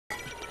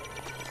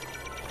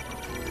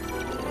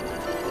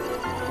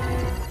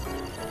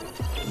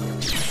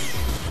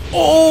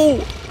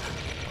Oh!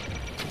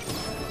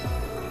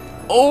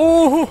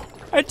 Oh!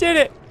 I did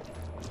it!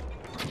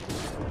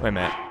 Wait a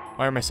minute.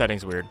 Why are my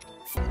settings weird?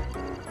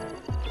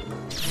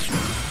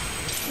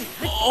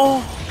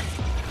 Oh!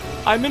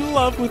 I'm in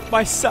love with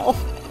myself.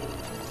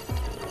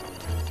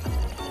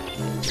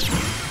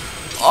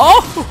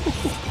 Oh!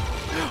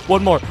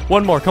 One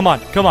more, come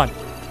on.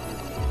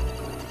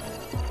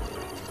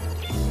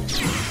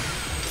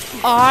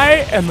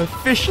 I am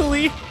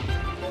officially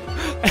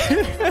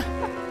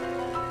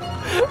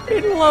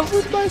in love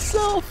with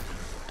myself.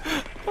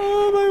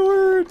 Oh my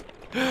word.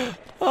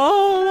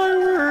 Oh my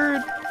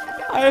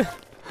word.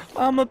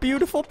 I'm a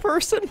beautiful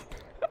person.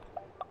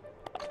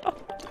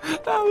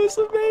 That was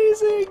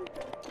amazing.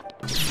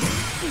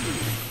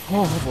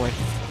 Oh boy.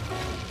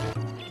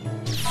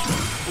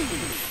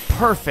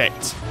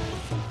 Perfect.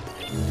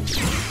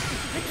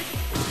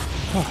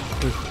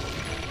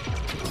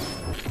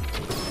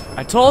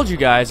 I told you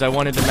guys I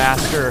wanted to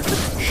master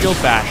shield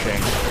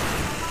bashing,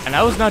 and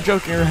I was not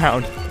joking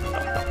around.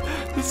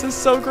 This is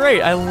so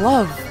great. I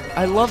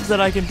love that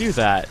I can do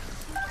that.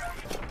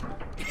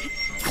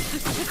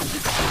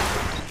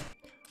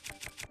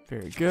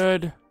 Very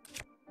good.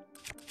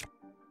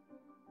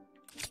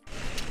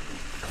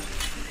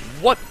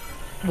 What?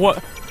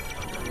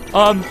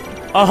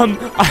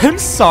 I'm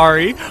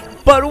sorry,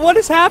 but what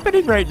is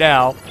happening right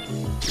now?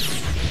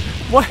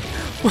 What?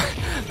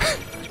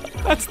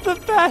 That's the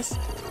best.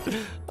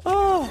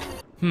 Oh.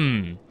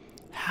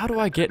 How do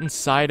I get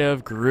inside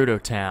of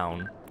Gerudo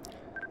Town?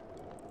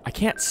 I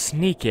can't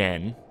sneak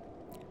in.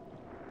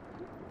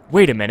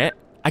 Wait a minute.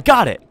 I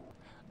got it.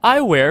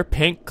 I wear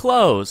pink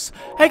clothes.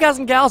 Hey guys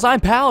and gals, I'm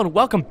Pal, and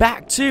welcome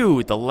back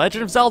to The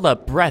Legend of Zelda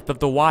Breath of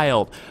the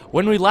Wild.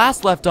 When we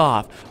last left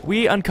off,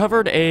 we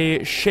uncovered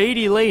a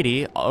shady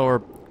lady,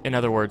 or in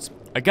other words,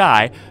 a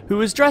guy, who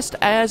was dressed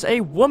as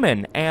a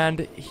woman, and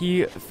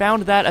he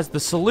found that as the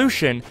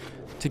solution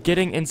to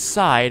getting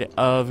inside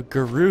of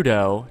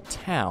Gerudo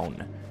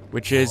Town,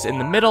 which is in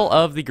the middle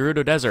of the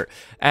Gerudo Desert.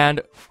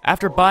 And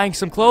after buying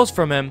some clothes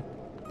from him,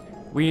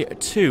 we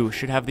too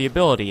should have the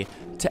ability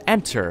to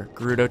enter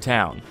Gerudo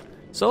Town.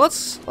 So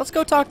let's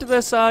go talk to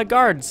this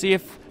guard and see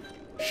if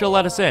she'll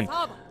let us in.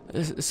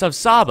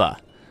 Saba.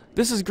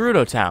 This is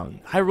Gerudo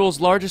Town,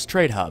 Hyrule's largest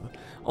trade hub.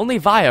 Only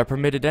Vi are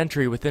permitted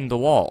entry within the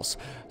walls,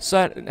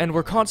 and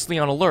we're constantly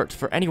on alert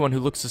for anyone who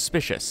looks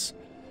suspicious.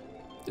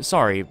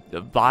 Sorry,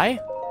 Vi?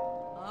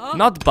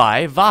 Not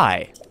Vi,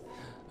 Vi.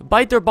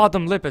 Bite their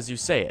bottom lip as you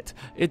say it.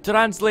 It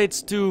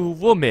translates to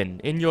woman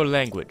in your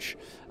language.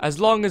 As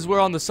long as we're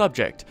on the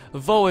subject,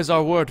 Vo is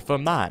our word for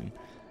man.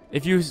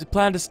 If you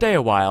plan to stay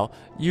a while,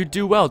 you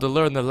do well to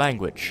learn the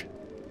language.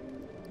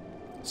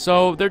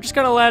 So they're just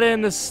gonna let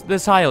in this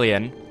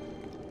Hylian,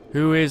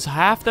 who is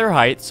half their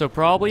height, so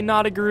probably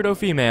not a Gerudo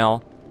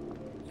female,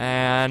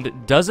 and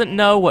doesn't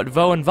know what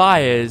Vo and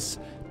Vi is,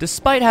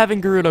 despite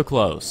having Gerudo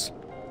clothes.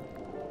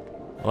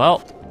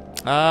 Well,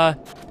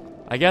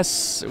 I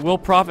guess we'll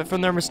profit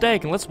from their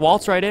mistake, and let's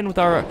waltz right in with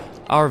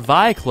our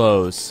Vi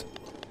clothes.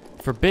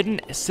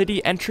 Forbidden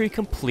city entry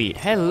complete.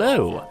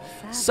 Hello,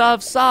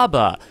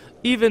 Saba.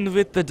 Even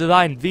with the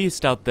divine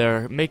beast out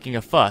there making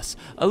a fuss,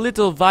 a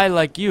little Vi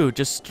like you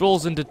just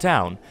strolls into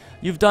town.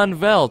 You've done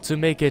well to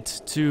make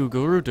it to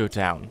Gerudo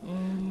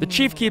Town. The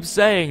chief keeps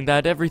saying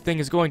that everything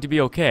is going to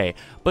be okay,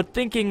 but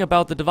thinking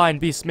about the divine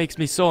beast makes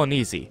me so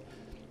uneasy.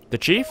 The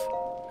chief?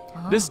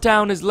 This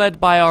town is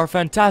led by our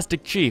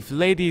fantastic chief,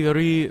 Lady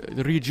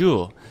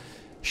Riju.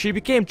 She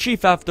became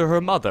chief after her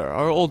mother,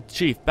 our old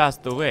chief,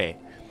 passed away.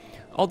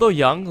 Although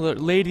young,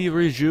 Lady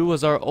Riju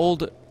was our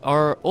old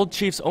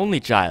chief's only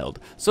child,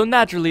 so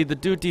naturally the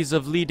duties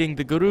of leading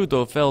the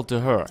Gerudo fell to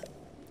her.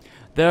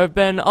 There have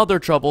been other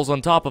troubles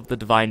on top of the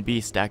divine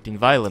beast acting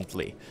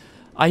violently.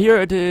 I hear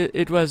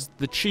it was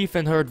the chief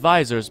and her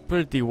advisors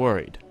pretty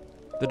worried.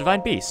 The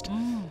divine beast?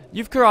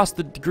 You've crossed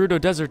the Gerudo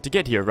Desert to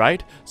get here,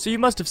 right? So you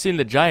must have seen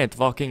the giant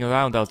walking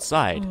around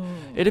outside.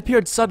 It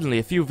appeared suddenly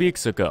a few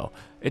weeks ago.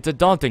 It's a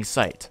daunting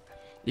sight.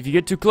 If you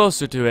get too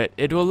closer to it,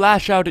 it will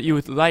lash out at you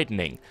with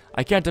lightning.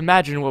 I can't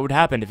imagine what would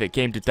happen if it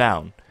came to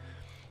town.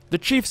 The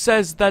chief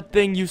says that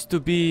thing used to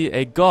be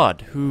a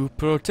god who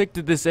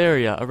protected this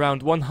area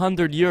around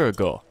 100 years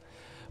ago.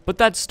 But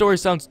that story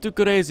sounds too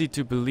crazy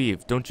to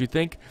believe, don't you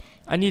think?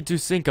 I need to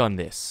think on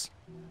this.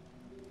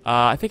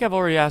 I think I've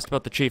already asked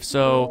about the chief,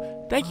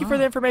 so thank you for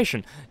the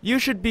information. You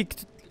should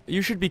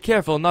be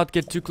careful not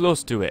get too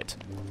close to it.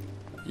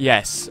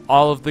 Yes,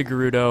 all of the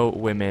Gerudo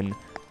women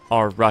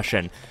are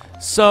Russian.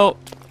 So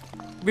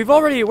we're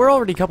already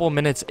a couple of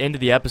minutes into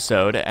the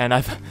episode, and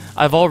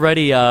I've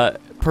already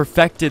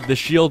perfected the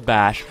shield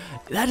bash.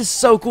 That is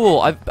so cool.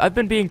 I've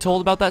been being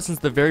told about that since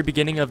the very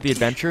beginning of the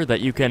adventure,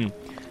 that you can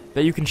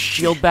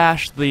shield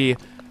bash the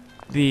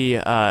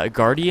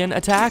guardian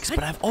attacks,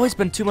 but I've always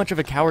been too much of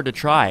a coward to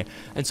try,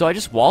 and so I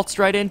just waltzed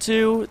right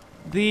into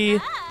the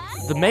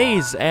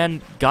maze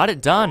and got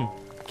it done.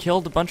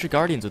 Killed a bunch of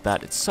guardians with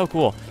that. It's so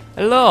cool.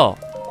 Hello,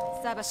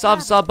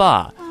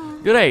 Saba.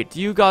 Great,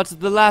 you got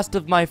the last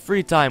of my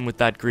free time with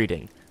that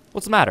greeting.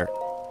 What's the matter?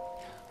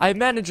 I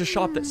manage a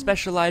shop that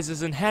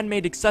specializes in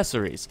handmade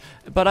accessories,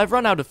 but I've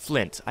run out of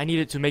flint. I need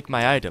it to make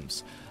my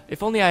items.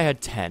 If only I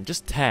had 10,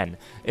 just 10.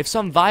 If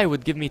some Vi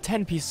would give me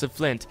 10 pieces of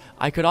flint,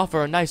 I could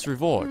offer a nice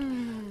reward.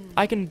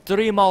 I can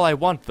dream all I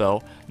want,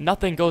 though.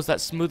 Nothing goes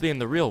that smoothly in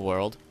the real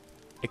world.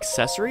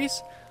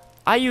 Accessories?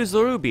 I use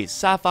rubies,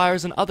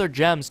 sapphires, and other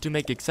gems to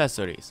make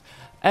accessories.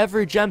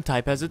 Every gem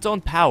type has its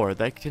own power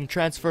that can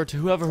transfer to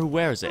who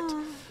wears it.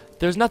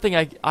 There's nothing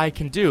I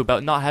can do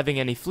about not having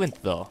any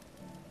flint, though.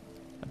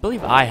 I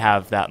believe I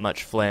have that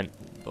much flint,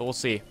 but we'll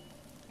see.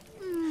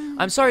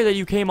 I'm sorry that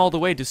you came all the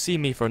way to see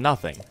me for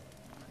nothing.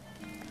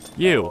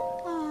 You.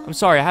 I'm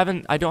sorry,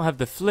 I don't have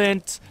the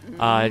flint.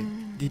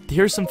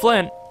 Here's some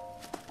flint.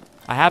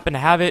 I happen to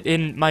have it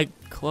in my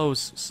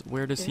clothes.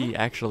 Where does he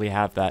actually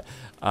have that?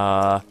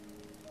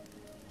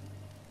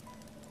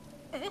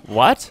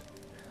 What?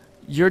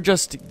 You're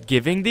just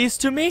giving these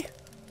to me?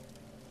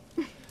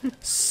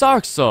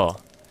 Sarkso.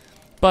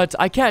 But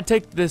I can't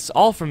take this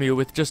all from you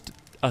with just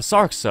a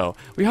Sarkso.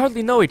 We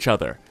hardly know each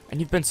other, and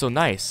you've been so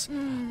nice.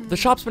 The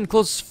shop's been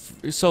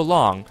closed so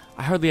long,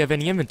 I hardly have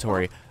any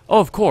inventory. Oh,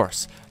 of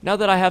course. Now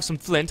that I have some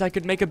flint, I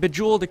could make a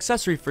bejeweled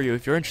accessory for you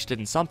if you're interested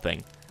in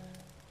something.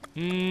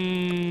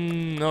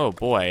 Oh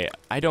boy.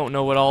 I don't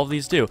know what all of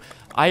these do.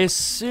 I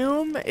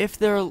assume if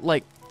they're,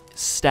 like,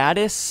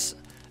 status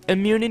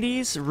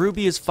immunities,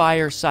 ruby is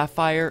fire,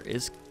 sapphire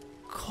is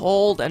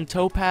cold, and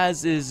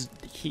topaz is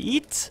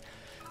heat,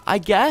 I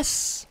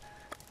guess?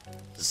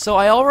 So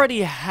I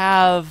already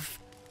have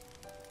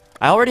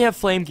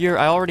flame gear,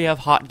 I already have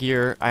hot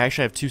gear, I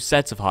actually have 2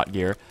 sets of hot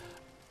gear.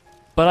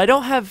 But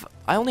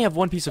I only have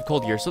 1 piece of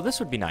cold gear, so this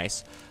would be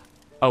nice.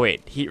 Oh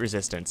wait, heat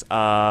resistance.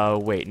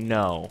 Wait,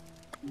 no.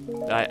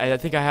 I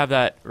think I have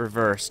that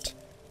reversed.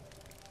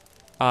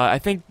 I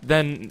think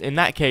then, in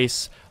that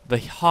case, the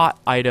hot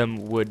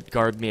item would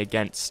guard me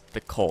against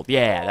the cold.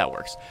 Yeah, that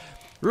works.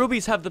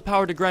 Rubies have the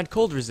power to grant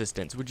cold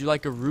resistance. Would you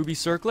like a ruby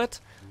circlet?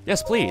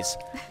 Yes, please.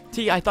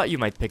 T, I thought you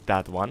might pick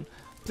that one.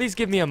 Please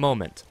give me a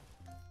moment.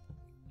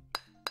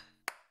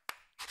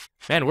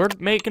 Man, we're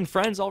making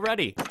friends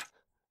already.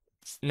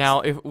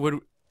 Now,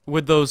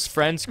 would those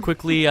friends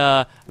quickly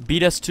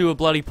beat us to a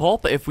bloody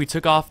pulp if we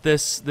took off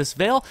this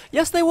veil?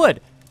 Yes, they would.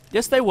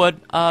 Yes, they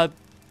would.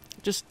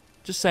 Just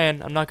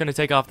saying, I'm not gonna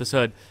take off this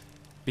hood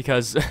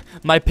because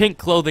my pink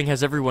clothing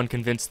has everyone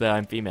convinced that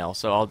I'm female,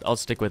 so I'll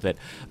stick with it.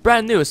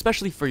 Brand new,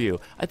 especially for you.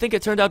 I think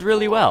it turned out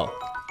really well.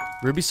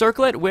 Ruby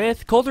circlet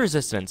with cold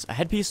resistance, a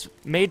headpiece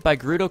made by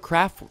Gerudo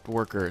craft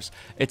workers.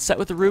 It's set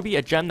with a ruby,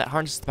 a gem that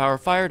harnesses the power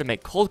of fire to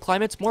make cold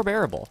climates more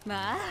bearable.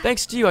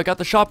 Thanks to you, I got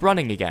the shop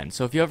running again,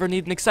 so if you ever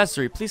need an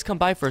accessory, please come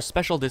by for a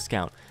special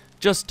discount.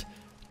 Just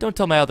don't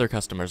tell my other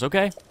customers,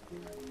 okay?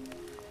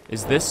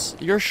 Is this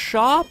your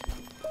shop?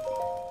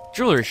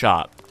 Jewelry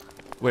shop.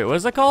 Wait, what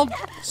is that called?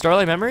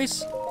 Starlight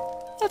Memories?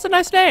 That's a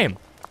nice name.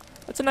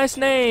 That's a nice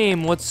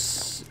name.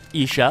 What's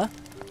Isha?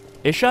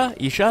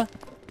 Isha?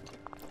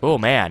 Oh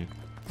man,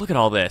 look at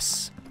all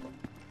this.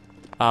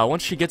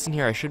 Once she gets in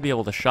here, I should be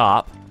able to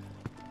shop.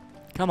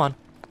 Come on,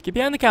 get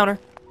behind the counter.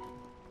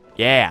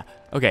 Yeah,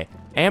 okay.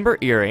 Amber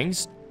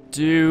earrings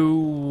do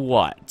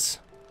what?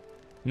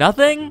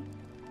 Nothing?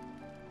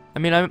 I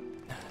mean,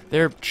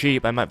 they're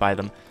cheap, I might buy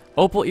them.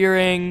 Opal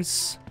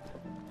earrings.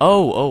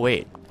 Oh,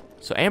 wait.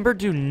 So amber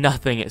do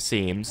nothing, it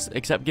seems,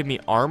 except give me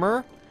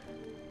armor,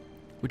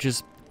 which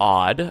is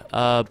odd,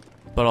 but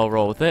I'll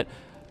roll with it.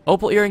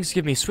 Opal earrings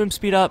give me swim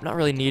speed up, not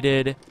really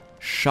needed.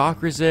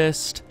 Shock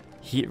resist,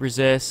 heat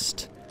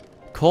resist,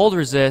 cold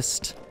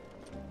resist,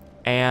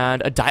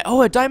 and a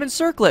diamond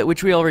circlet,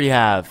 which we already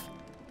have.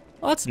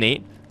 Well, that's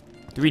neat.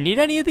 Do we need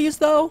any of these,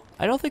 though?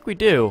 I don't think we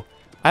do.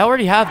 I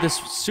already have this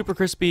super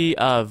crispy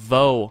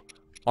Vo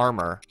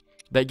armor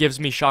that gives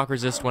me shock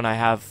resist when I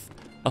have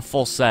a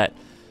full set.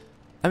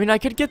 I mean, I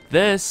could get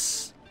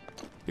this.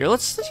 Here,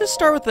 let's just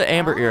start with the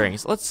amber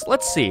earrings.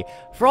 Let's see.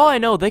 For all I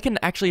know, they can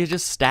actually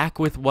just stack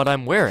with what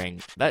I'm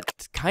wearing.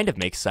 That kind of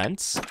makes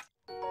sense.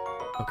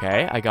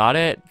 Okay, I got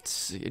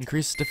it.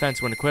 Increased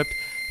defense when equipped.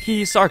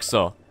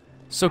 Sarkso.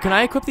 So can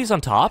I equip these on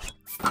top?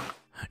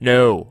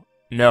 No.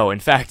 In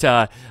fact,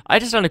 I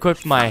just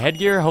unequipped my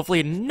headgear.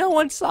 Hopefully no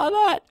one saw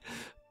that.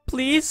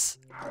 Please?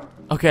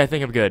 Okay, I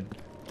think I'm good.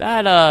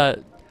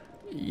 That,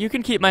 you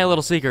can keep my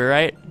little secret,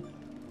 right?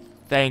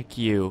 Thank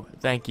you,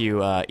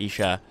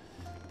 Isha.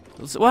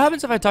 So what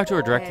happens if I talk to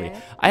her directly?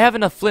 I have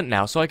enough flint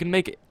now, so I can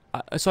make,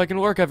 so I can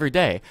work every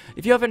day.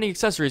 If you have any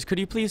accessories, could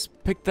you please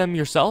pick them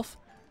yourself?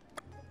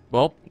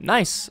 Well,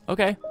 nice.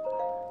 Okay.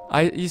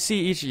 You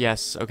see each.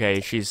 Yes.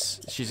 Okay. She's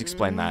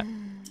explained that.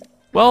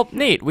 Well,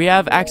 neat. We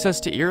have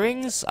access to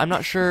earrings. I'm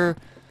not sure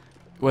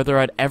whether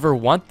I'd ever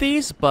want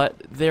these, but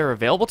they're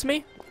available to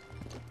me.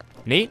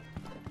 Neat.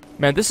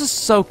 Man, this is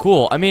so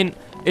cool. I mean,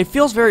 it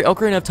feels very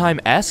Ocarina of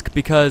Time-esque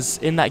because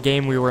in that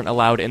game we weren't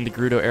allowed in the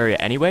Gerudo area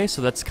anyway,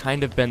 so that's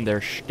kind of been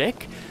their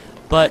shtick.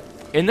 But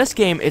in this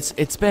game,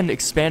 it's been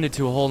expanded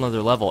to a whole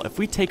nother level. If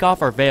we take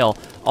off our veil,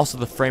 also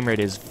the frame rate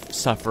is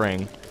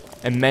suffering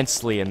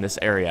immensely in this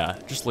area.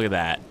 Just look at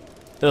that.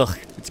 Ugh,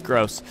 it's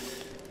gross.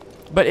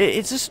 But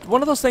it's just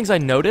one of those things I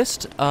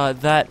noticed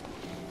that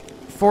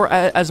For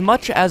as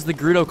much as the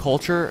Gerudo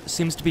culture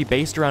seems to be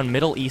based around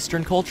Middle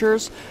Eastern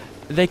cultures,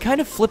 they kind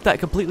of flip that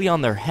completely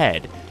on their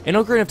head. In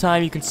Ocarina of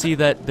Time, you can see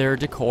that their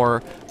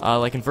decor,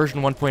 like in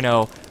version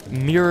 1.0,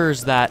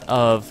 mirrors that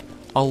of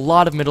a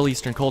lot of Middle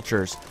Eastern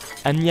cultures,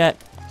 and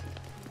yet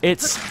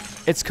it's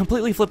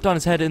completely flipped on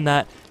its head in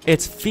that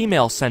it's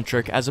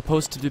female-centric as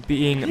opposed to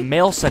being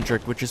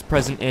male-centric, which is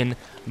present in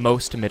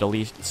most Middle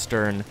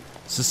Eastern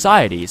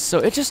societies. So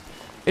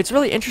it's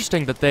really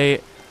interesting that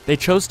they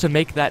chose to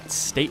make that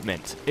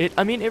statement.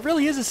 I mean, it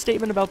really is a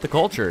statement about the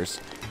cultures.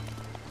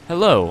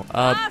 Hello,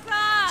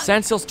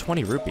 Sandseal's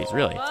 20 rupees,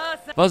 really?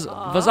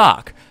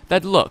 Vazak,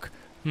 that look.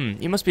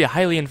 You must be the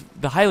Hylian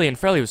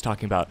Freli was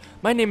talking about.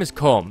 My name is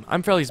Colm.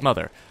 I'm Freli's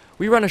mother.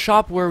 We run a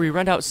shop where we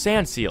rent out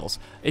sand seals.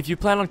 If you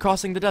plan on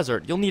crossing the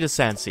desert, you'll need a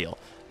sand seal.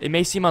 It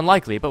may seem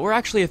unlikely, but we're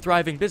actually a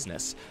thriving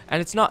business, and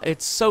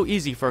it's so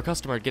easy for a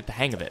customer to get the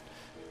hang of it.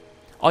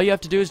 All you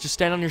have to do is just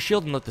stand on your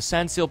shield and let the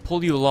sand seal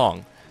pull you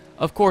along.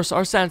 Of course,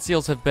 our sand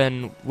seals have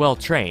been well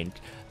trained.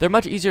 They're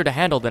much easier to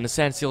handle than a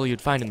sand seal you'd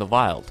find in the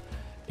wild.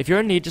 If you're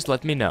in need, just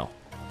let me know.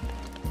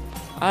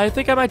 I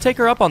think I might take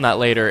her up on that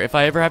later if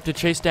I ever have to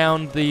chase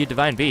down the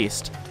Divine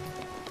Beast.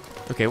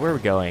 Okay, where are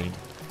we going?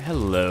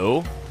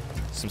 Hello.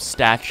 Some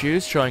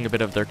statues showing a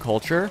bit of their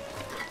culture.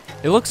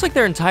 It looks like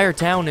their entire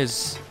town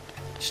is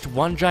just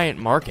one giant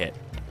market.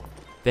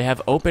 They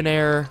have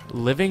open-air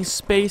living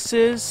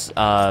spaces.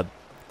 I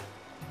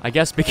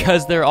guess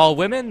because they're all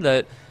women,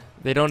 that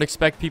they don't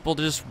expect people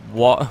to just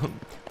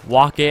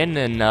walk in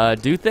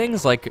and do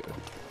things like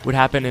would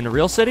happen in a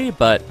real city,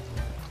 but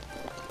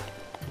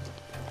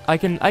I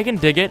can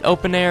dig it.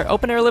 Open air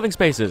living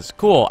spaces.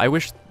 Cool. I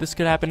wish this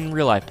could happen in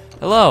real life.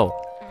 Hello.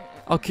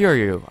 I'll cure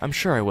you. I'm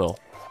sure I will.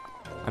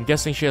 I'm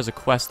guessing she has a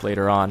quest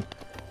later on.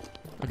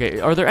 Okay,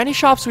 are there any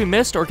shops we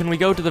missed, or can we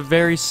go to the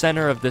very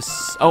center of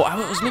this? Oh, I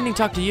was meaning to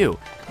talk to you.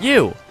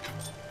 You!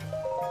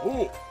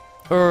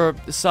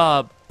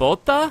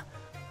 Sabota?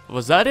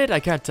 Was that it? I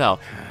can't tell.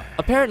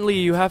 Apparently,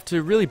 you have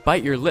to really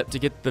bite your lip to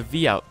get the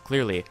V out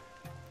clearly.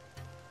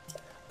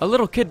 A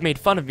little kid made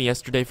fun of me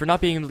yesterday for not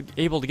being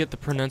able to get the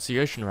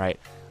pronunciation right.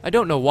 I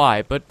don't know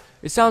why, but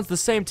it sounds the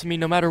same to me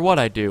no matter what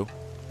I do.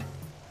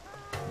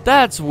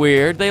 That's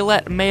weird. They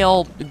let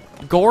male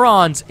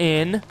Gorons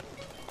in.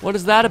 What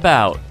is that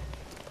about?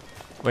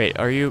 Wait,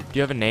 do you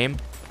have a name?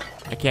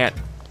 I can't.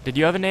 Did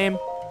you have a name?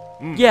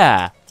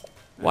 Yeah.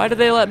 Why do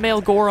they let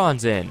male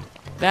Gorons in?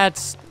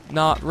 That's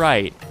not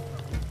right.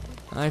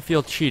 I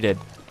feel cheated.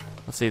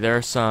 Let's see, there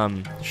are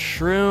some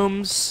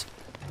shrooms.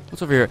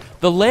 What's over here?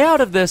 The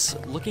layout of this,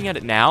 looking at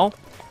it now,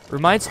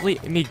 reminds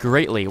me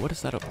greatly. What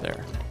is that over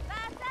there?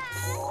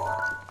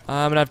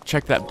 I'm gonna have to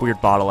check that weird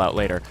bottle out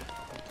later.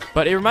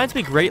 But it reminds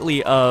me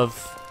greatly of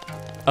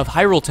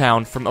Hyrule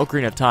Town from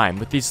Ocarina of Time,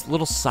 with these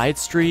little side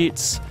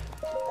streets.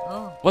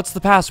 What's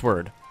the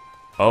password?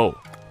 O.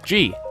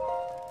 G.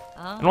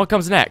 And what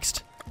comes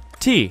next?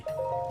 T.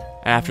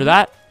 And after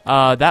that,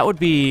 that would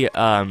be,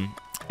 A,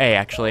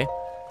 actually.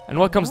 And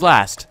what comes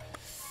last?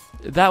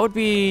 That would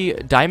be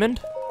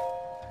Diamond?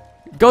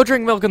 Go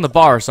drink milk in the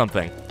bar or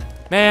something.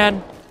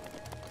 Man.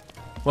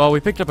 Well, we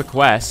picked up a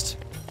quest.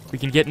 We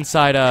can get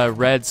inside,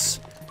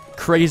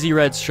 Crazy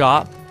Red's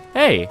shop.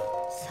 Hey.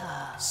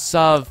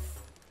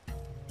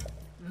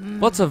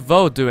 What's a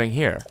Vo doing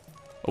here?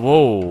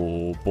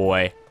 Whoa,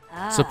 boy.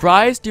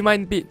 Surprised? You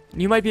might be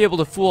able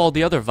to fool all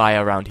the other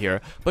Vaya around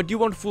here, but you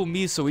won't fool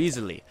me so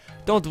easily.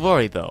 Don't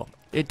worry though.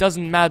 It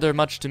doesn't matter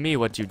much to me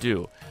what you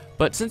do.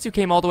 But since you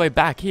came all the way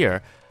back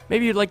here,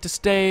 maybe you'd like to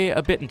stay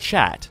a bit and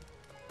chat.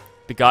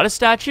 The goddess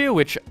statue,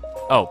 which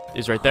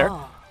is right there.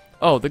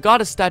 Oh, the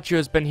goddess statue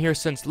has been here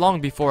since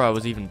long before I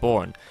was even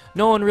born.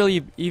 No one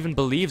really even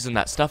believes in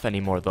that stuff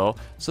anymore though,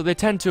 so they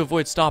tend to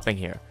avoid stopping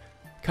here.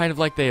 Kind of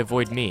like they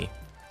avoid me.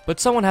 But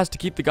someone has to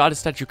keep the goddess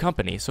statue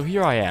company, so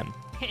here I am.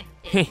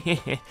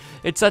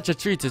 It's such a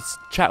treat to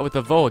chat with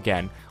the Vo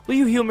again. Will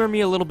you humor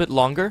me a little bit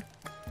longer?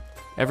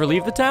 Ever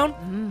leave the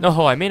town?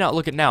 Oh, I may not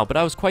look it now, but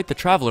I was quite the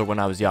traveler when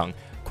I was young.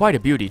 Quite a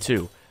beauty,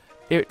 too.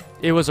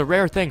 It was a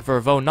rare thing for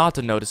a Vo not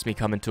to notice me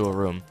come into a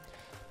room.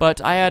 But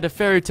I had a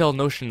fairy tale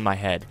notion in my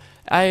head.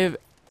 I'd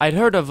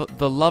heard of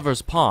the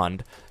Lover's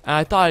Pond, and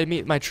I thought I'd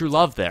meet my true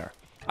love there.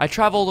 I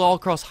traveled all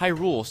across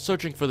Hyrule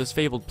searching for this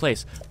fabled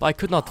place, but I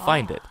could not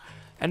find it.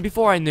 And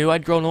before I knew,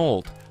 I'd grown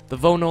old. The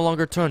Vo no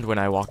longer turned when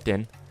I walked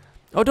in.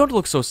 Oh, don't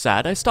look so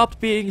sad. I stopped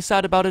being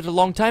sad about it a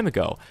long time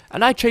ago,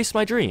 and I chased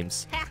my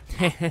dreams.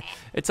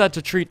 It's such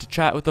a treat to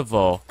chat with the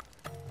Vo.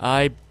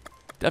 I've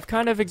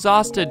kind of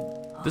exhausted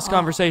this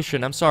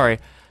conversation. I'm sorry.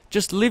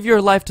 Just live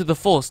your life to the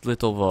fullest,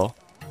 little Vo.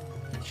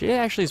 She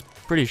actually is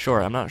pretty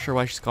short. I'm not sure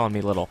why she's calling me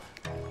little.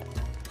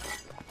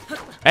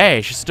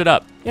 Hey, she stood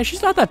up. Yeah,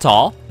 she's not that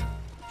tall.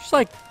 She's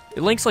like,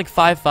 Link's like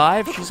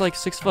 5'5". She's like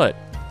 6 foot.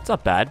 It's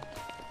not bad.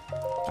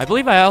 I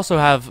believe I also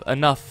have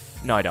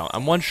enough. No, I don't.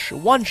 I'm one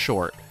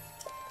short.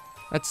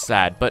 That's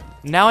sad, but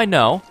now I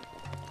know,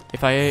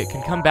 if I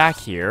can come back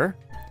here,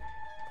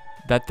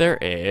 that there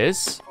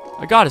is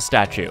a goddess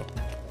statue.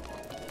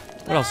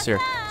 What else is here?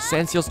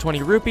 Sandseal's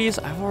 20 rupees.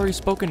 I've already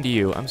spoken to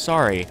you. I'm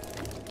sorry.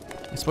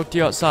 I spoke to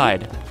you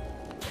outside.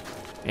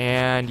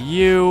 And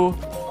you...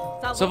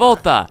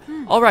 Savolta!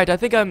 Alright, I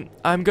think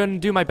I'm gonna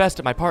do my best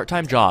at my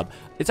part-time job.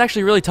 It's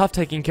actually really tough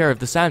taking care of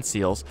the sand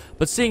seals,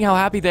 but seeing how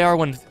happy they are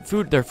when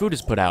their food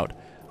is put out.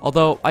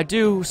 Although, I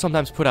do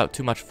sometimes put out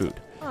too much food.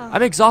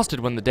 I'm exhausted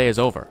when the day is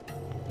over.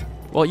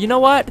 Well, you know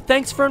what?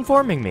 Thanks for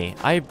informing me.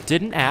 I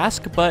didn't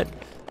ask, but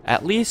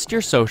at least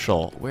you're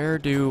social. Where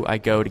do I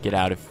go to get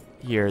out of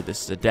here?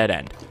 This is a dead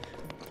end.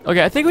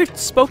 Okay, I think we've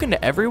spoken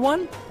to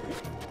everyone.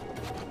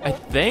 I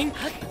think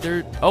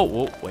there... Oh,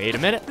 whoa, wait a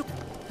minute.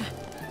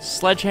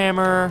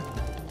 Sledgehammer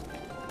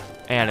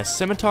and a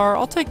scimitar.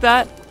 I'll take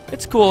that.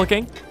 It's cool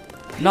looking.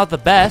 Not the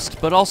best,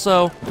 but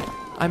also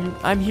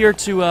I'm here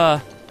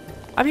to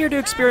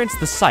experience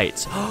the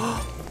sights.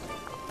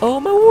 Oh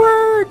my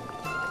word!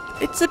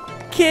 It's a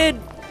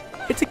kid.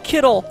 It's a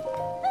kiddle.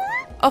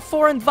 A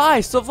foreign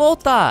vice, a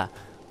volta.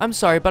 I'm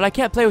sorry, but I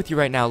can't play with you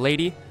right now,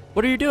 lady.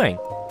 What are you doing?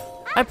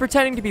 I'm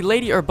pretending to be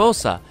Lady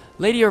Urbosa.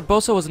 Lady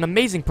Urbosa was an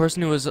amazing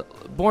person who was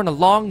born a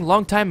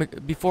long time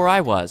before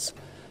I was.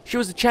 She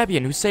was a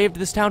champion who saved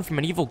this town from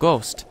an evil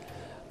ghost.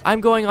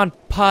 I'm going on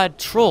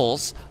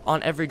patrols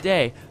on every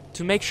day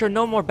to make sure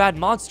no more bad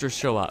monsters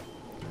show up.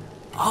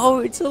 Oh,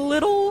 it's a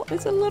little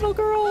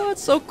girl.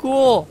 That's so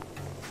cool.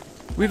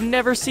 We've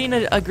never seen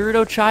a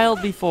Gerudo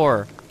child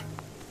before.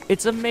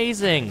 It's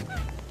amazing.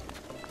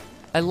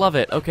 I love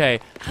it. Okay,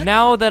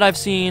 now that I've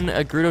seen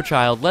a Gerudo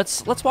child,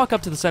 let's walk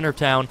up to the center of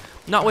town,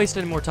 not waste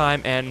any more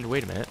time, and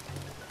wait a minute.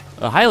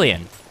 A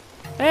Hylian.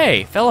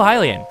 Hey, fellow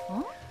Hylian.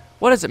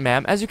 What is it,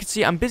 ma'am? As you can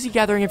see, I'm busy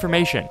gathering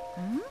information.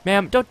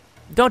 Ma'am,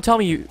 don't tell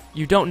me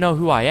you don't know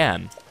who I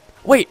am.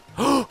 Wait,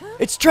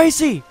 it's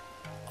Tracy!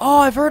 Oh,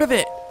 I've heard of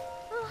it.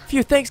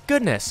 Phew, thanks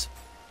goodness.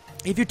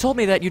 If you told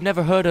me that you'd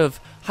never heard of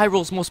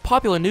Hyrule's most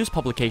popular news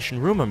publication,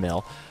 Rumor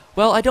Mill,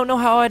 well, I don't know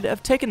how I'd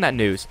have taken that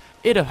news.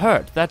 It'd have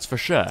hurt, that's for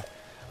sure.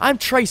 I'm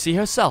Tracy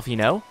herself, you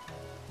know.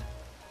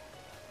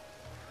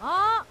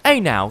 Hey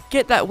now,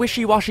 get that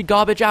wishy-washy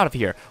garbage out of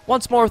here.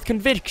 Once more with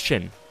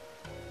conviction.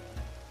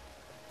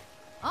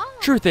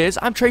 Truth is,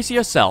 I'm Tracy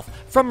herself,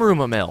 from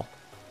Rumor Mill.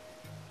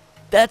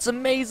 That's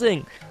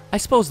amazing. I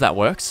suppose that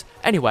works.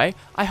 Anyway,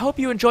 I hope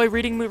you enjoy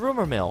reading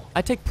Rumor Mill.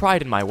 I take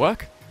pride in my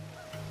work.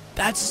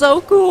 That's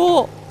so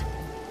cool.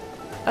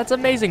 That's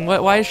amazing.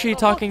 Why is she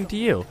talking to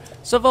you?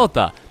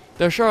 Savolta,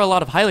 there sure are a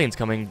lot of Hylians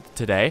coming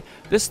today.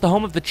 This is the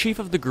home of the chief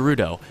of the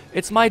Gerudo.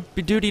 It's my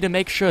duty to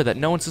make sure that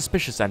no one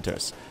suspicious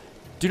enters.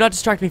 Do not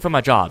distract me from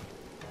my job.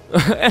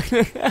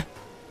 I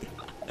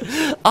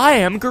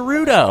am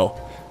Gerudo.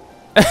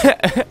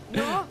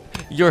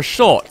 You're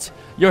short.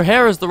 Your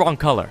hair is the wrong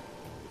color.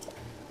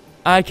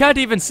 I can't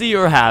even see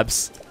your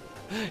abs.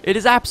 It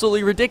is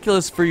absolutely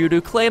ridiculous for you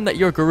to claim that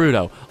you're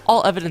Gerudo.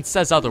 All evidence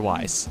says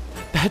otherwise.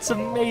 That's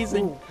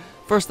amazing.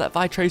 First that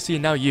Vi Tracy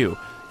and now you.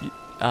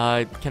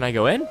 Can I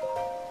go in?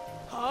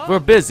 We're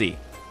busy.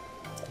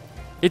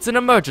 It's an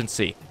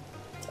emergency.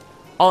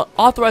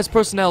 Authorized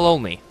personnel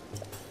only.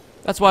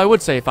 That's what I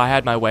would say if I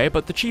had my way,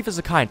 but the chief is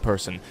a kind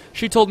person.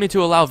 She told me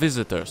to allow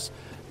visitors.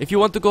 If you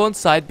want to go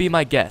inside, be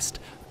my guest.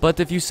 But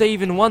if you say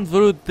even one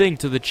rude thing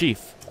to the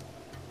chief,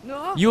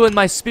 you and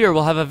my spear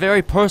will have a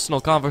very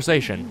personal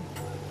conversation.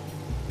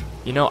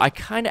 You know, I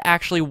kind of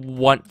actually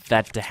want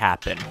that to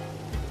happen.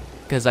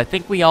 Because I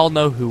think we all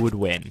know who would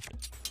win.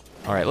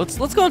 Alright, let's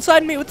go inside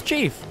and meet with the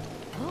chief.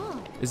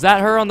 Is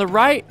that her on the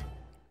right?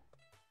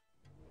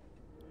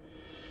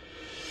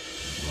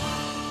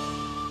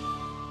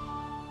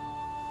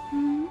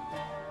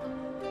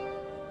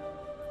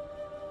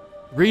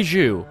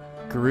 Riju,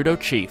 Gerudo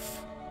chief.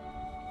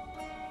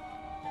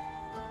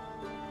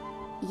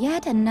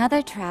 Yet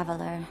another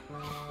traveler.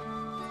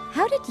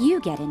 How did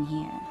you get in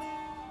here?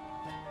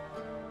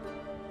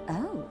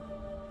 Oh.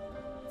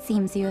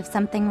 Seems you have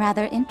something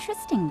rather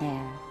interesting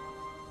there.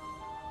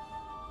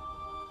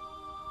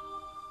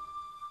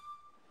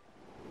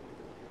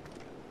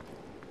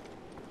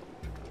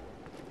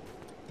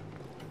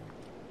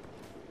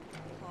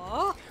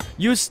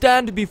 You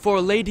stand before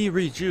Lady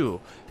Riju,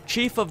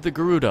 chief of the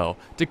Gerudo.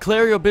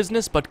 Declare your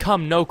business, but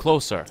come no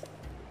closer.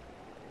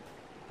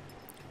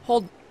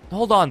 Hold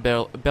on,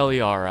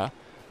 Beliara.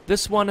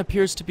 This one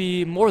appears to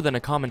be more than a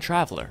common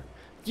traveler.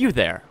 You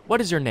there,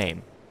 what is your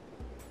name?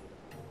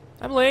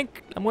 I'm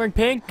Link. I'm wearing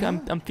pink.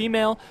 I'm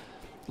female.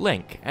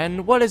 Link.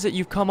 And what is it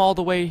you've come all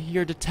the way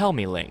here to tell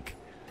me, Link?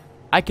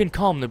 I can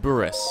calm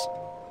Naburis.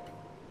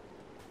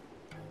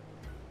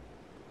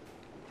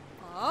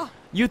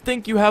 You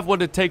think you have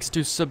what it takes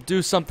to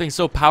subdue something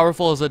so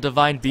powerful as a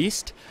divine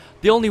beast?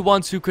 The only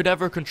ones who could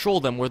ever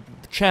control them were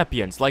the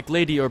champions, like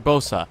Lady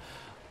Urbosa.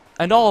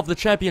 And all of the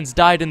champions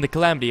died in the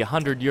calamity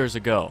 100 years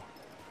ago.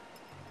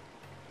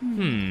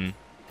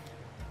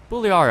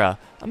 Buliara,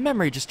 a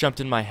memory just jumped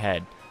in my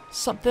head.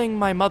 Something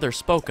my mother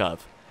spoke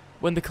of.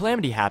 When the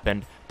calamity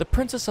happened, the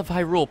Princess of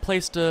Hyrule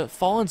placed a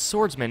fallen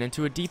swordsman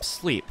into a deep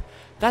sleep.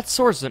 That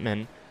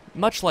swordsman,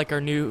 much like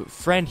our new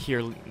friend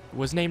here,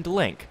 was named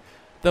Link,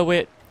 though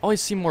it always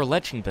seemed more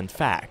legend than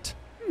fact.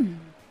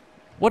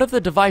 What of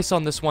the device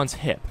on this one's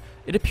hip?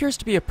 It appears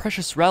to be a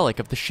precious relic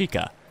of the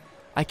Sheikah.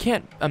 I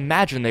can't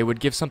imagine they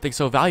would give something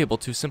so valuable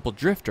to a simple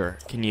drifter,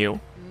 can you?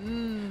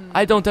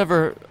 I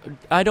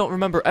don't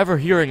remember ever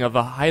hearing of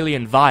a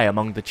Hylian Vi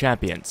among the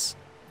champions.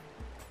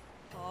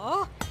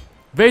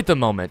 Wait a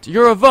moment,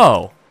 you're a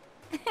Vo!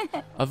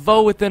 A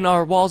Vo within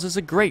our walls is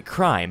a great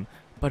crime,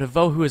 but a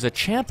Vo who is a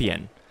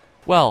champion?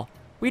 Well,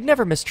 we'd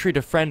never mistreat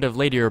a friend of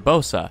Lady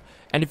Urbosa,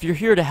 and if you're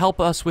here to help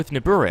us with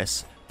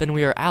Niburis, then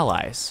we are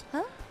allies.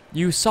 Huh?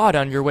 You saw it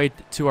on your way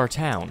to our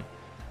town.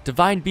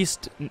 Divine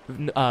Beast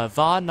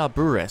Va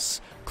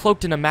Naburis,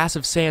 cloaked in a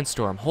massive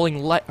sandstorm,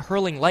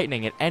 hurling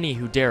lightning at any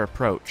who dare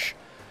approach.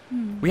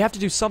 We have to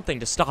do something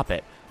to stop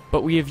it,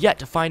 but we have yet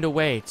to find a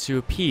way to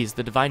appease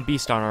the Divine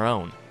Beast on our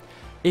own.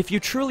 If you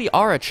truly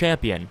are a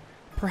champion,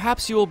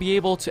 perhaps you will be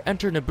able to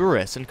enter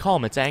Niburis and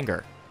calm its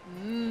anger.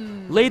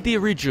 Lady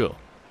Riju,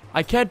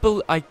 I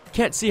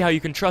can't see how you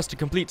can trust a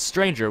complete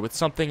stranger with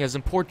something as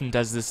important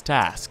as this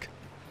task.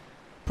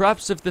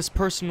 Perhaps if this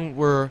person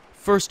were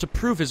first to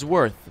prove his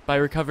worth by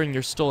recovering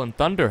your stolen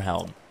Thunder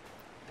Helm.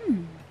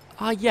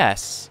 Ah,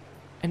 yes.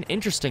 An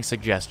interesting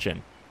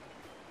suggestion.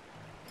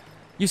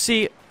 You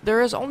see,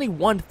 there is only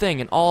one thing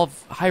in all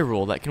of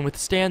Hyrule that can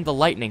withstand the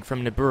lightning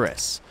from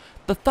Niburis.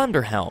 The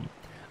Thunder Helm.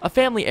 A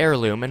family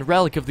heirloom and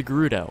relic of the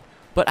Gerudo.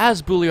 But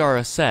as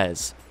Buliara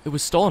says, it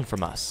was stolen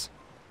from us.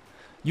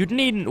 You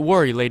needn't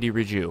worry, Lady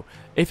Riju.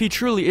 If he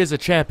truly is a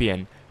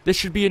champion, this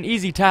should be an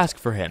easy task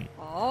for him.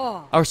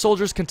 Our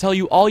soldiers can tell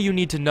you all you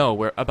need to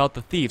know about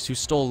the thieves who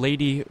stole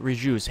Lady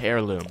Riju's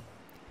heirloom.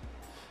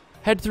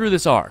 Head through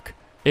this arc.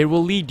 It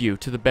will lead you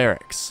to the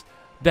barracks.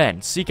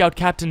 Then, seek out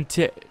Captain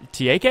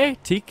Tieke?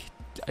 Teek?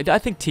 I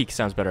think Teek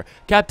sounds better.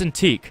 Captain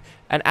Teek,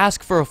 and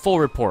ask for a full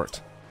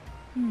report.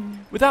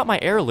 Without my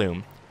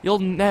heirloom, you'll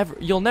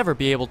never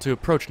be able to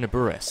approach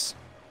Niburis.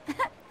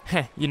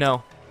 Heh, you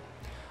know,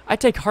 I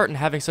take heart in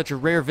having such a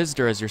rare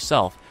visitor as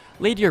yourself.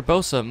 Lady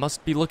Urbosa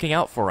must be looking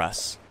out for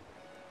us.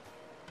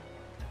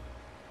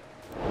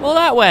 Well,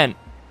 that went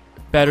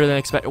better than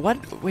expected.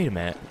 What? Wait a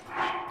minute.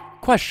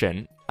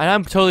 Question, and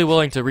I'm totally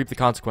willing to reap the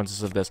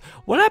consequences of this.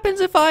 What happens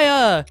if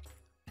I,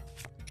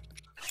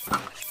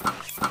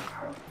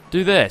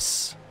 do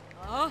this?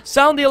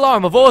 Sound the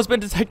alarm. A Vo has been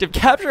detected.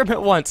 Capture him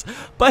at once.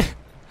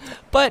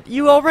 But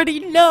you already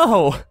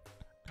know.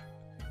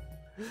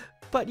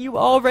 But you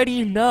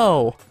already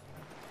know.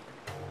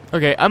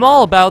 Okay, I'm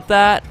all about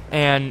that,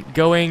 and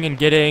going and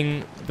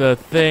getting the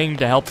thing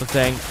to help the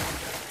thing.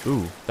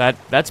 Ooh, that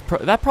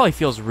probably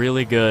feels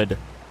really good.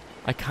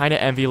 I kind of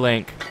envy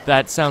Link.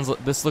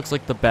 This looks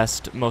like the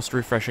best, most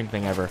refreshing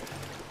thing ever.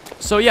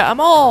 So yeah,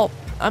 I'm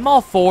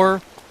all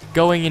for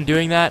going and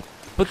doing that.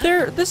 But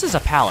this is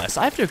a palace.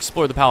 I have to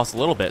explore the palace a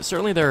little bit.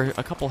 Certainly there are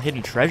a couple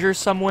hidden treasures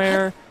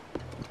somewhere.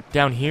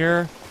 Down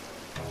here,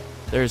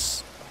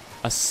 there's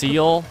a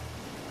seal.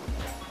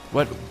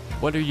 What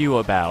are you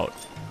about?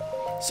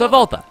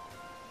 Savolta,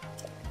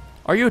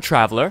 are you a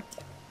traveler?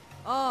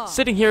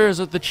 Sitting here is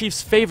the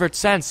chief's favorite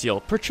sand seal,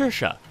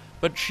 Patricia,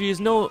 but she is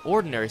no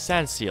ordinary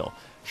sand seal.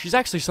 She's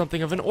actually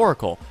something of an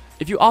oracle.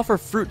 If you offer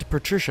fruit to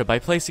Patricia by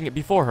placing it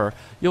before her,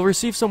 you'll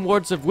receive some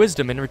words of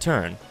wisdom in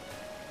return.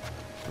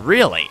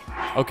 Really?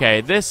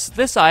 Okay,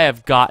 this I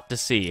have got to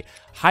see.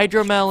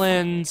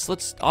 Hydromelons,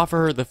 let's offer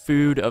her the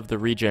food of the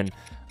region.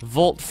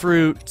 Volt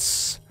fruit,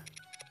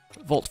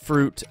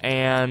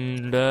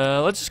 and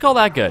let's just call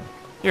that good.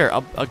 Here,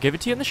 I'll give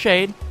it to you in the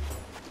shade.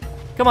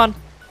 Come on.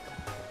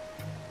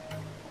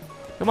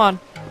 Come on.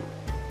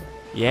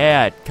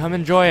 Yeah, come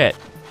enjoy it.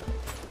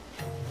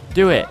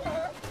 Do it.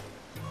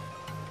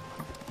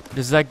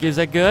 Is that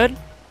good?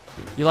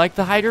 You like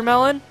the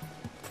hydromelon?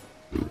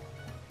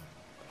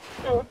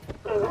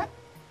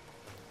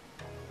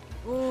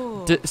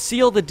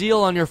 Seal the deal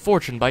on your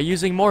fortune by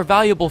using more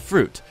valuable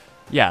fruit.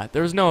 Yeah,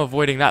 there's no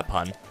avoiding that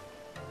pun.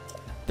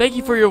 Thank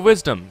you for your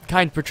wisdom,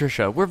 kind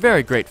Patricia. We're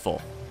very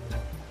grateful.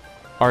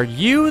 Are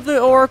you the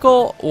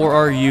oracle, or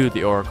are you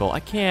the oracle? I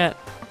can't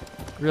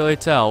really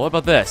tell. What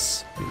about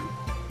this?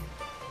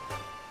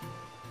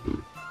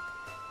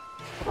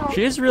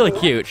 She is really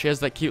cute. She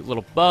has that cute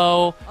little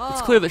bow.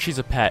 It's clear that she's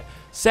a pet.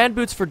 Sand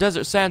boots for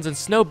desert sands and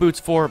snow boots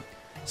for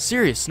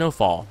serious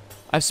snowfall.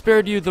 I've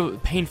spared you the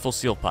painful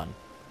seal pun.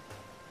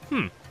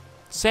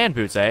 Sand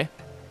boots, eh?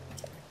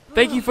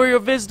 Thank you for your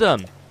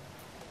wisdom.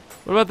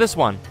 What about this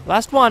one?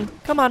 Last one.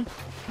 Come on.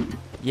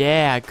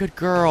 Yeah, good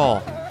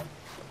girl.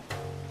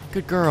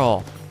 Good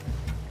girl.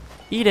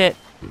 Eat it.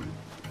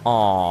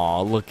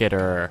 Aw, look at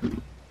her.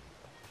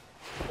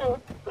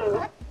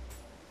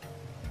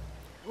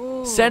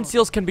 Sand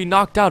seals can be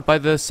knocked out by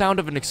the sound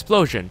of an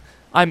explosion.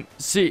 I'm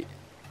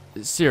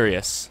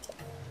serious.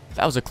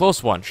 That was a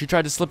close one. She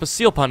tried to slip a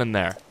seal pun in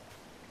there.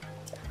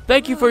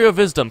 Thank you for your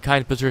wisdom,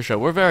 kind Patricia.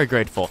 We're very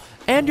grateful.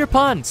 And your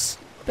puns.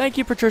 Thank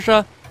you,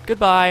 Patricia.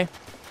 Goodbye.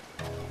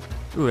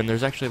 Ooh, and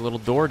there's actually a little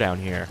door down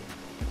here,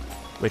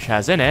 which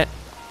has in it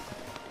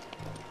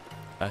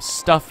a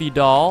stuffy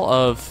doll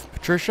of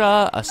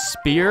Patricia, a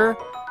spear,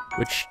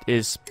 which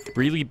is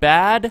really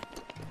bad,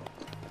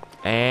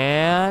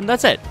 and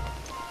that's it.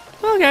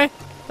 Okay,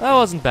 that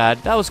wasn't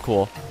bad. That was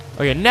cool.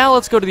 Okay, now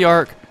let's go to the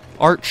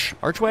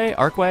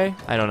archway,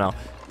 I don't know,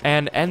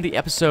 and end the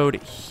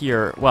episode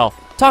here. Well,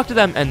 talk to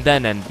them and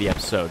then end the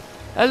episode.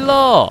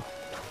 Hello!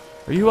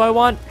 Are you who I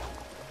want?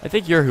 I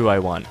think you're who I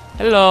want.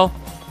 Hello.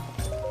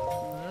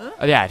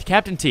 Oh, yeah,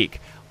 Captain Teak.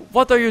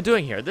 What are you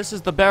doing here? This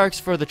is the barracks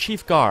for the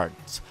chief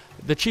guards.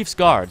 The chief's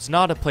guards,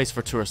 not a place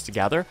for tourists to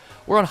gather.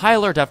 We're on high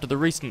alert after the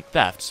recent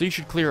theft, so you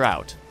should clear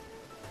out.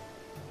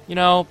 You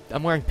know,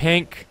 I'm wearing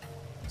pink,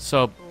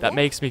 so that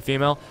makes me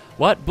female.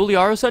 What?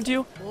 Buliaro sent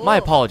you? My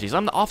apologies.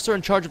 I'm the officer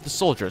in charge of the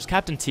soldiers,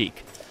 Captain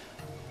Teak.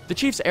 The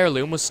chief's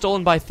heirloom was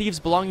stolen by thieves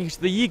belonging to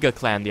the Yiga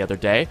clan the other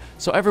day,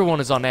 so everyone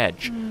is on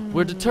edge.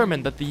 We're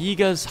determined that the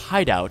Yiga's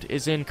hideout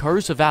is in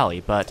Karusa Valley,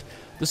 but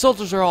the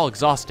soldiers are all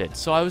exhausted,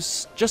 so I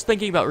was just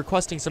thinking about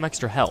requesting some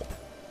extra help.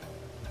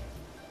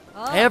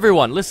 Hey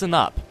everyone, listen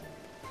up.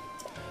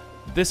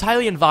 This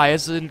Hylian Vi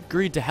has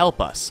agreed to help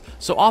us,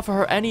 so offer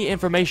her any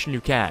information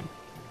you can.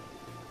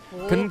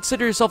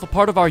 Consider yourself a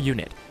part of our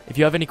unit. If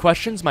you have any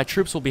questions, my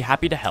troops will be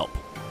happy to help.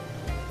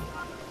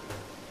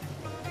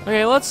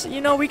 Okay,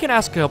 we can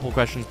ask a couple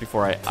questions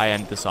before I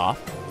end this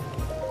off.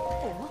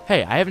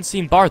 Hey, I haven't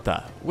seen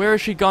Bartha. Where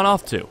has she gone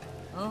off to?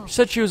 She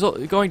said she was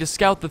going to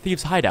scout the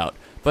thieves' hideout,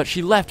 but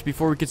she left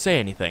before we could say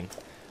anything.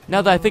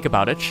 Now that I think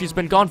about it, she's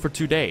been gone for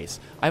 2 days.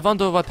 I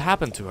wonder what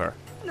happened to her.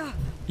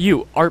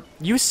 Are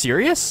you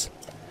serious?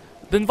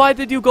 Then why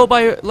did you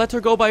let her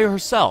go by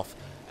herself?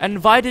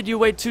 And why did you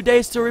wait 2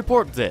 days to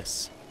report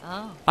this?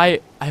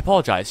 I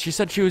apologize. She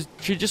said she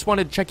just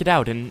wanted to check it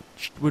out and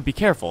would be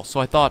careful,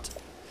 so I thought,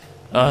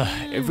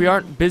 if we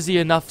aren't busy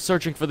enough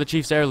searching for the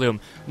chief's heirloom,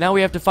 now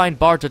we have to find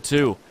Barta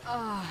too.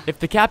 If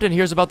the captain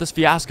hears about this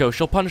fiasco,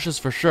 she'll punish us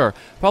for sure.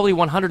 Probably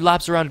 100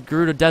 laps around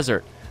Garuda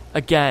Desert.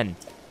 Again.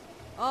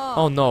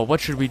 Oh no, what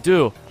should we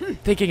do?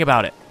 Thinking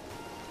about it.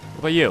 What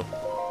about you?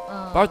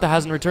 Bartha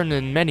hasn't returned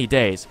in many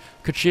days.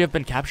 Could she have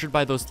been captured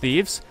by those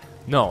thieves?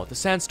 No, the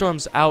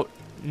sandstorms out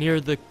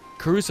near the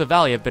Karusa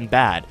Valley have been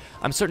bad.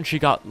 I'm certain she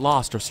got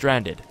lost or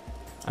stranded.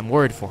 I'm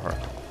worried for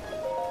her.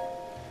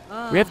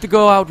 We have to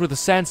go out with a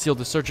sand seal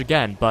to search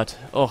again, but,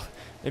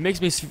 it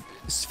makes me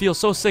feel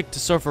so sick to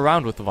surf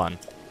around with one.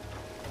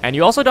 And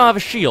you also don't have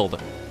a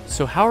shield,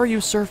 so how are you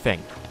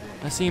surfing?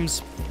 That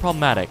seems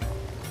problematic.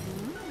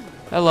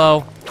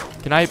 Hello.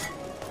 Can I...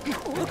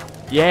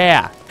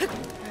 Yeah!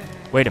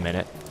 Wait a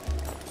minute.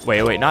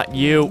 Wait, not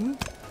you.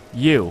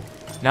 You.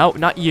 No,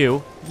 not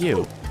you.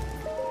 You.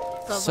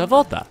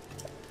 Savolta.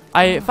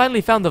 I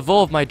finally found the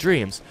Vo of my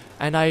dreams,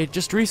 and I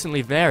just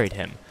recently married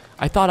him.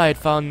 I thought I had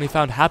finally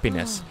found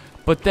happiness.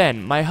 But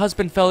then, my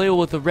husband fell ill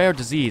with a rare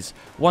disease,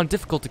 one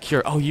difficult to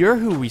cure. Oh, you're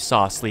who we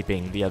saw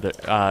sleeping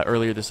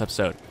earlier this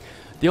episode.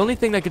 The only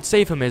thing that could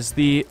save him is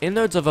the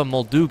innards of a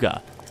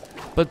Molduga.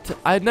 But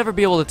I'd never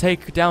be able to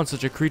take down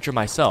such a creature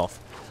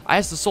myself. I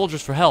asked the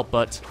soldiers for help,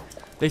 but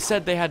they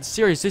said they had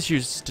serious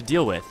issues to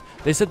deal with.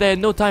 They said they had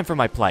no time for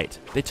my plight.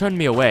 They turned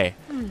me away.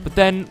 But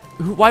then,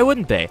 why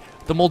wouldn't they?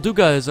 The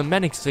Molduga is a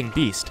menacing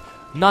beast.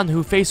 None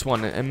who face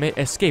one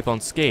escape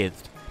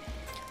unscathed.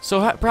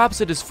 So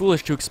perhaps it is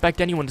foolish to expect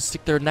anyone to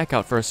stick their neck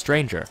out for a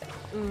stranger.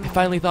 I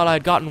finally thought I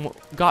had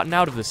gotten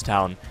out of this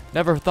town.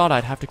 Never thought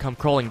I'd have to come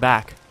crawling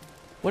back.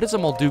 What is a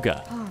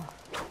Molduga?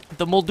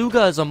 The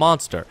Molduga is a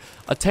monster,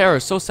 a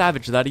terror so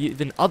savage that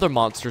even other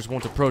monsters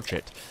won't approach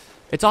it.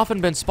 It's often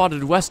been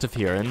spotted west of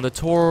here, in the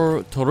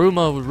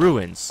Toruma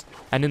ruins,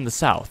 and in the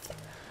south.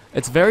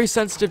 It's very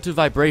sensitive to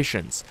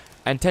vibrations,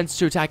 and tends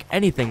to attack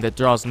anything that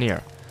draws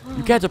near.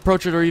 You can't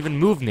approach it or even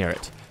move near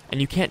it, and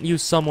you can't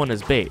use someone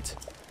as bait.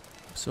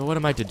 So what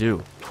am I to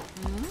do?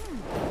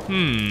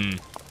 I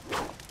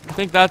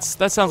think that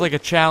sounds like a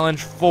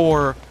challenge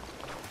for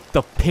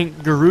the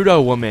pink Garuda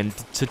woman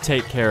to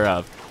take care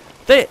of.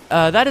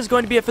 That is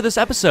going to be it for this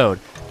episode.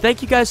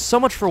 Thank you guys so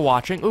much for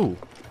watching. Ooh.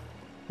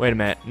 Wait a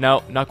minute.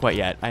 No, not quite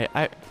yet.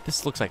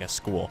 This looks like a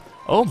school.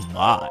 Oh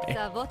my.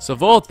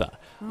 Savolta.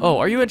 Oh,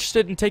 are you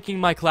interested in taking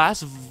my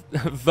class,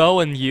 Vo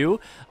and you?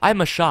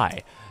 I'm a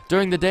shy.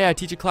 During the day I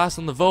teach a class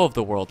on the Vo of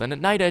the world, and at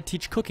night I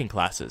teach cooking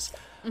classes.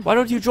 Why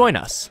don't you join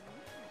us?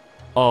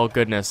 Oh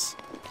goodness.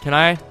 Can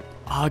I?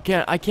 Oh,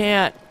 I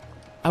can't.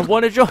 I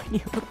want to join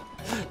you.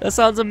 That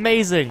sounds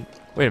amazing.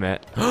 Wait a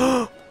minute.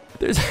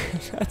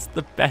 That's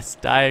the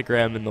best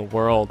diagram in the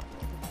world.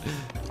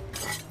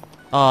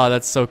 Oh,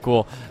 that's so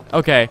cool.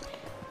 Okay.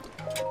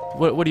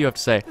 What do you have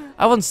to say?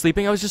 I wasn't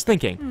sleeping, I was just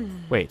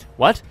thinking. Wait,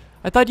 what?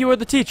 I thought you were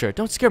the teacher.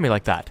 Don't scare me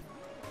like that.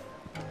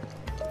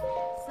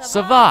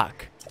 Savak!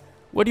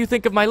 What do you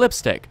think of my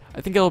lipstick?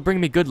 I think it'll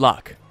bring me good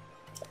luck.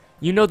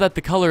 You know that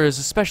the color is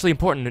especially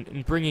important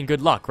in bringing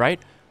good luck, right?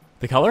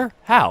 The color?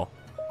 How?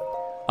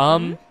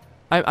 I'm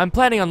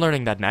planning on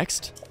learning that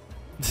next.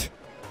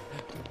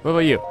 What about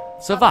you?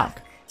 Savak.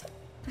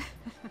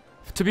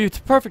 To be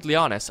perfectly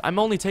honest, I'm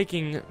only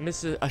taking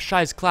Miss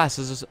Ashai's class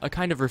as a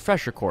kind of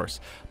refresher course,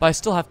 but I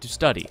still have to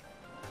study.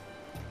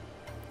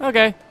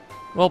 Okay.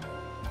 Well,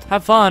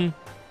 have fun.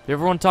 If you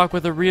ever want to talk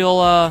with a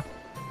real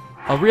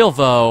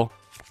Vo,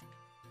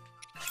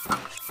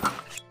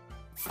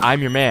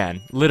 I'm your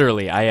man.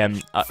 Literally, I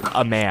am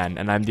a man,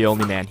 and I'm the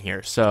only man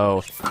here,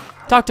 so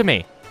talk to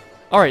me.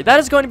 Alright, that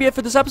is going to be it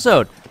for this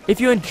episode. If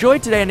you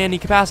enjoyed today in any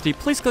capacity,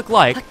 please click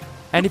like,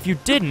 and if you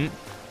didn't,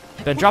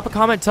 then drop a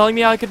comment telling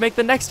me how I could make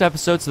the next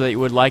episode so that you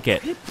would like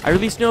it. I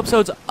release new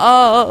episodes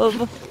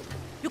of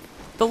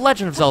The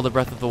Legend of Zelda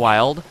Breath of the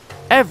Wild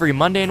every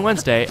Monday and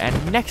Wednesday,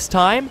 and next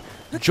time,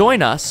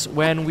 join us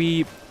when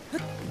we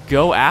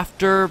go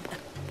after...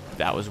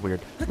 That was weird.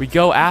 We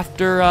go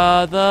after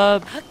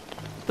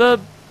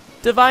the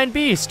Divine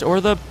Beast, or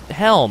the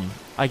Helm,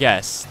 I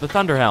guess. The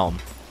Thunder Helm.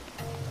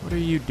 What are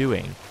you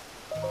doing?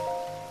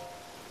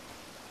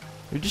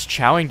 You're just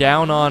chowing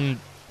down on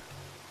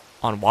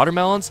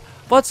watermelons?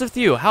 What's with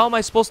you? How am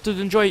I supposed to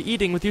enjoy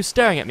eating with you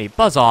staring at me?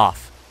 Buzz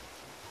off.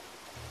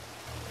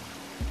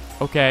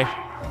 Okay.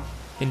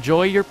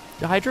 Enjoy your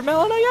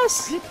hydromelon, I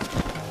guess?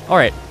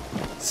 Alright.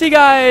 See you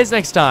guys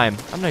next time.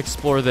 I'm gonna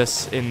explore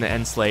this in the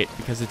end slate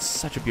because it's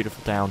such a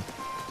beautiful town.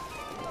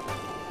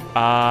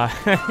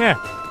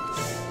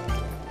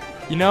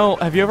 You know,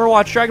 have you ever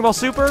watched Dragon Ball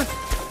Super?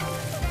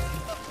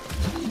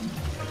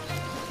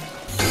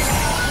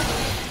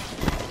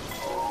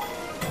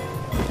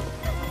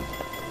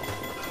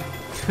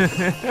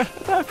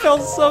 That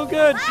felt so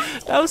good.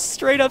 That was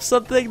straight up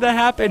something that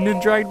happened in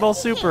Dragon Ball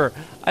Super.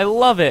 I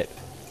love it.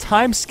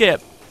 Time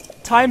skip.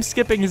 Time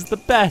skipping is the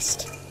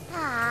best.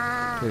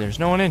 Okay, there's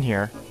no one in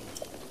here.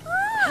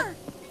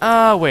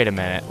 Wait a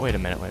minute. Wait a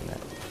minute.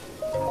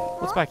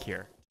 What's back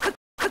here?